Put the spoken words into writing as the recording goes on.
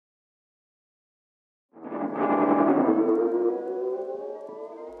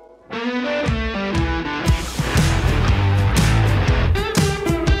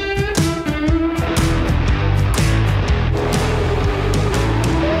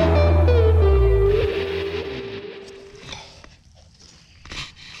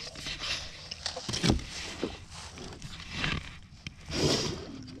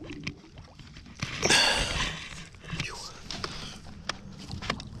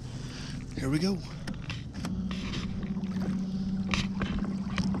Here we go.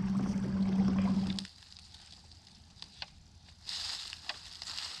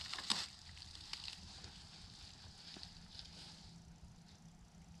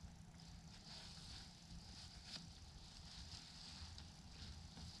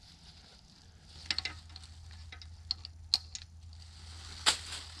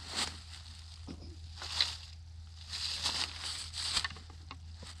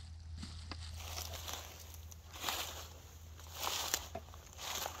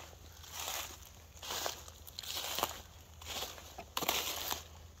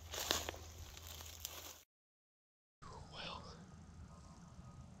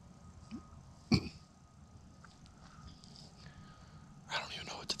 I don't even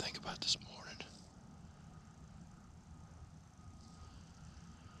know what to think about this morning.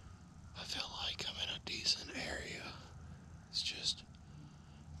 I feel like I'm in a decent area. It's just,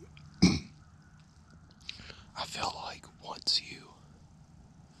 I feel like once you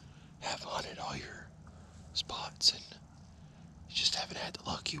have hunted all your spots and you just haven't had the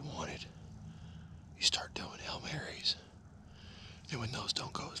luck you wanted, you start doing Hail Marys. Then when those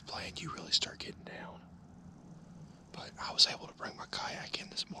don't go as planned, you really start getting down. But I was able to bring my kayak in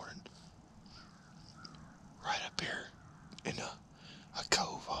this morning, right up here in a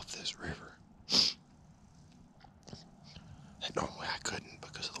cove off this river. And normally I couldn't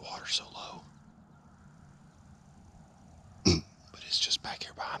because the water's so low. But it's just back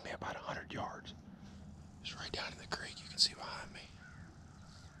here behind me about 100 yards. It's right down in the creek, you can see behind me.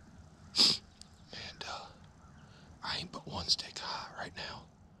 And I ain't but one stick high right now.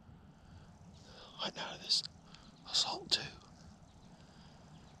 Hunting out of this assault too.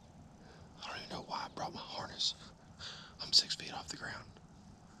 I don't even know why I brought my harness. I'm 6 feet off the ground.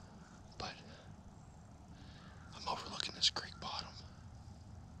 But I'm overlooking this creek bottom.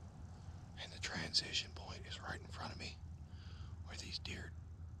 And the transition point is right in front of me, where these deer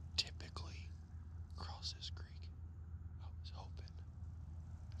typically cross this creek. I was hoping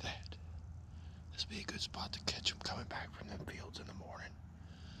that this would be a good spot to catch them coming back from them fields in the morning.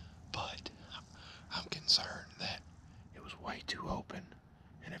 But I'm concerned that it was way too open,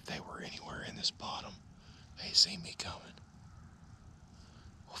 and if they were anywhere in this bottom, they see me coming.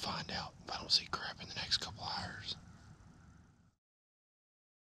 We'll find out if I don't see crap in the next couple hours.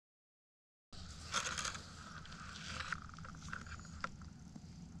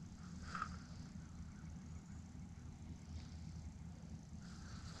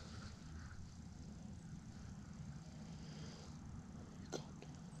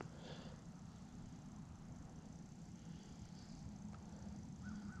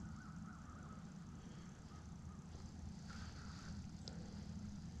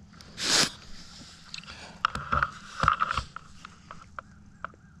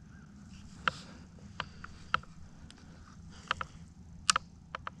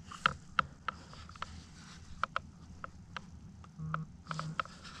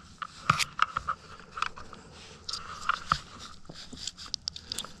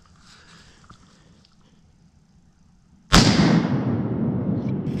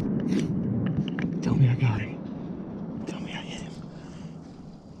 Tell me I got him. Tell me I hit him.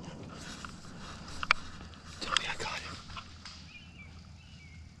 Tell me I got him.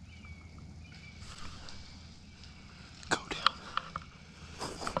 Go down.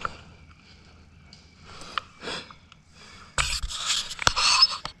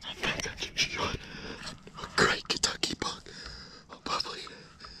 I think I just shot a great Kentucky buck. Oh, bubbly.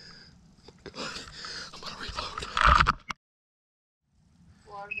 God, I'm gonna reload.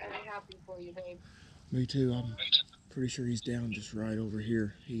 Well, I'm very happy for you, babe. Me too. I'm pretty sure he's down just right over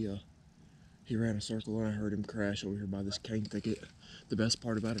here. He ran a circle and I heard him crash over here by this cane thicket. The best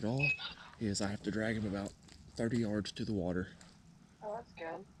part about it all is I have to drag him about 30 yards to the water. Oh, that's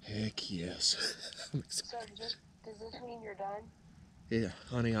good. Heck yes. So does this mean you're done? Yeah,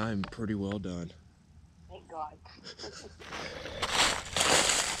 honey, I'm pretty well done. Thank God.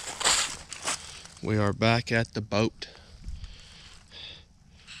 We are back at the boat.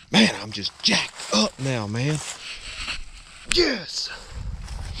 Man, I'm just jacked up now, man. Yes!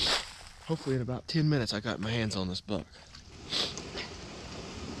 Hopefully in about 10 minutes I got my hands on this buck.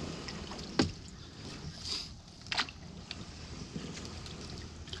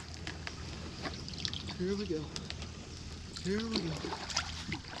 Here we go. Here we go.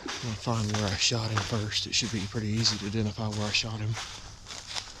 I'm gonna find where I shot him first. It should be pretty easy to identify where I shot him.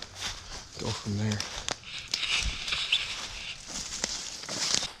 Go from there.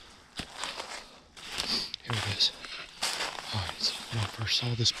 Here it is. Alright, so when I first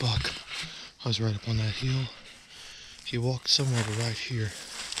saw this buck, I was right up on that hill. He walked somewhere to right here.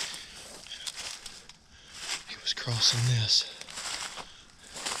 He was crossing this.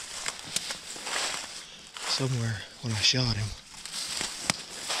 Somewhere when I shot him.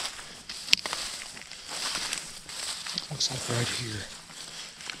 Looks like right here.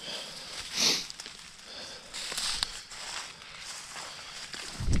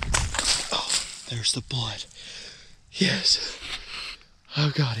 Oh, there's the blood. Yes, I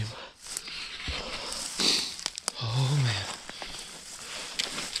got him. Oh man.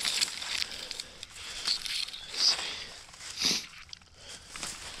 Let's see.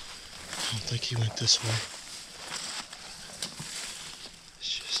 I don't think he went this way.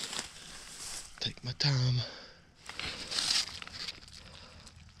 Let's just take my time.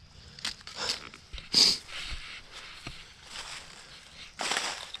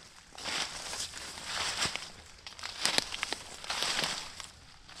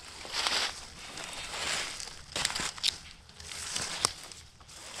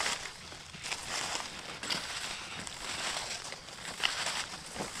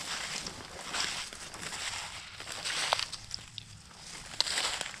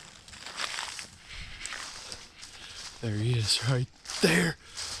 There he is, right there.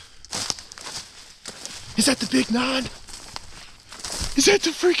 Is that the big 9? Is that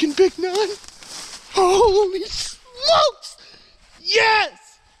the freaking big 9? Holy smokes!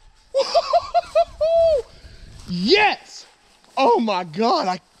 Yes! Woo-hoo-hoo-hoo-hoo! Yes! Oh my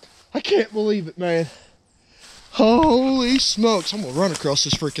God, I can't believe it, man. Holy smokes. I'm gonna run across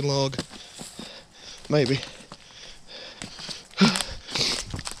this freaking log. Maybe.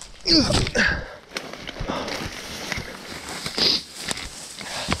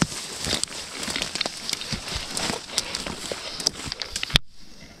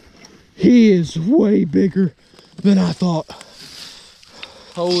 He is way bigger than I thought.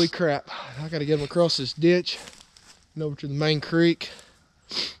 Holy crap. I gotta get him across this ditch and over to the main creek.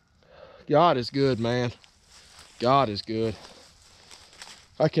 God is good, man. God is good.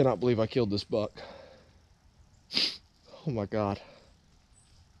 I cannot believe I killed this buck. Oh my God.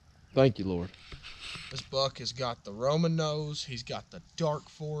 Thank you, Lord. This buck has got the Roman nose. He's got the dark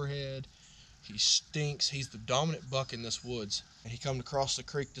forehead. He stinks. He's the dominant buck in this woods. And he come across the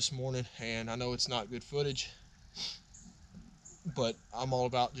creek this morning, and I know it's not good footage, but I'm all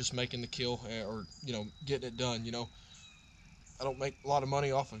about just making the kill, or, you know, getting it done, you know. I don't make a lot of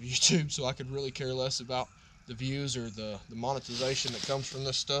money off of YouTube, so I could really care less about the views or the monetization that comes from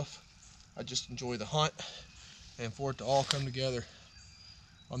this stuff. I just enjoy the hunt, and for it to all come together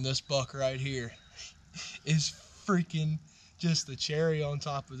on this buck right here is freaking just the cherry on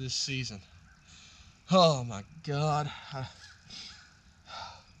top of this season. Oh my God.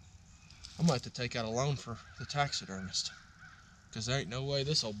 I'm gonna have to take out a loan for the taxidermist, because there ain't no way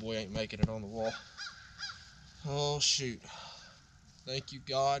this old boy ain't making it on the wall. Oh shoot. Thank you,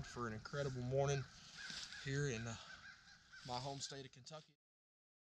 God, for an incredible morning here in my home state of Kentucky.